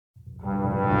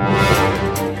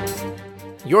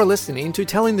You're listening to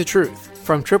Telling the Truth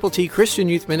from Triple T Christian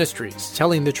Youth Ministries,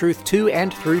 telling the truth to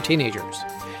and through teenagers.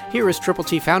 Here is Triple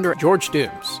T founder George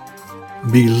Dooms.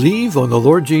 Believe on the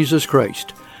Lord Jesus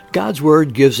Christ. God's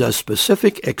Word gives us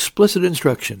specific, explicit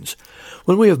instructions.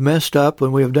 When we have messed up,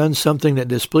 when we have done something that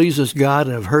displeases God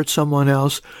and have hurt someone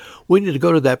else, we need to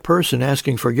go to that person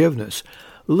asking forgiveness.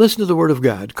 Listen to the Word of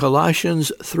God,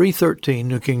 Colossians 3:13,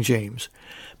 New King James.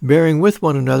 Bearing with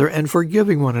one another and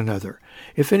forgiving one another.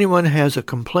 If anyone has a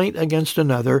complaint against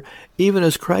another, even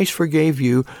as Christ forgave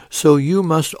you, so you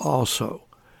must also.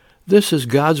 This is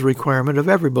God's requirement of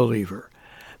every believer,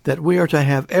 that we are to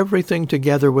have everything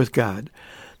together with God,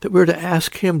 that we're to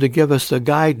ask Him to give us the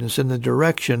guidance and the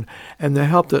direction and the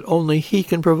help that only He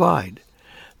can provide.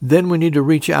 Then we need to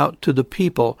reach out to the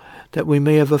people that we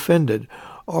may have offended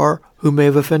or who may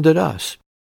have offended us.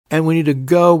 And we need to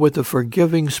go with a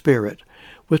forgiving spirit,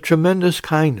 with tremendous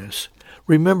kindness.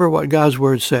 Remember what God's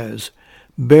Word says,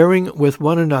 bearing with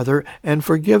one another and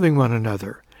forgiving one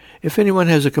another. If anyone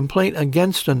has a complaint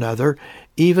against another,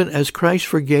 even as Christ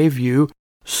forgave you,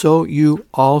 so you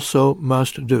also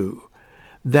must do.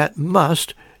 That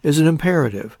must is an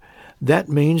imperative. That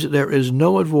means there is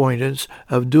no avoidance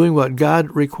of doing what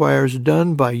God requires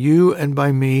done by you and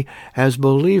by me as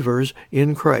believers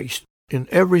in Christ in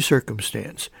every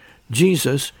circumstance.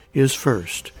 Jesus is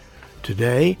first.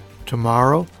 Today,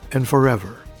 tomorrow, and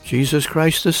forever. Jesus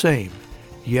Christ the same,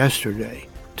 yesterday,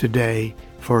 today,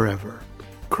 forever.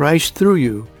 Christ through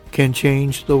you can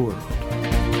change the world.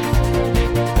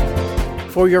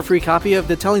 For your free copy of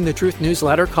the Telling the Truth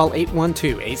newsletter, call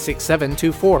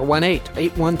 812-867-2418,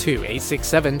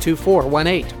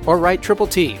 812-867-2418, or write Triple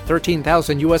T,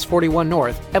 13,000 U.S. 41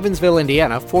 North, Evansville,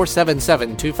 Indiana,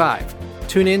 47725.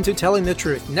 Tune in to Telling the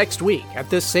Truth next week at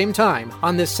this same time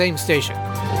on this same station.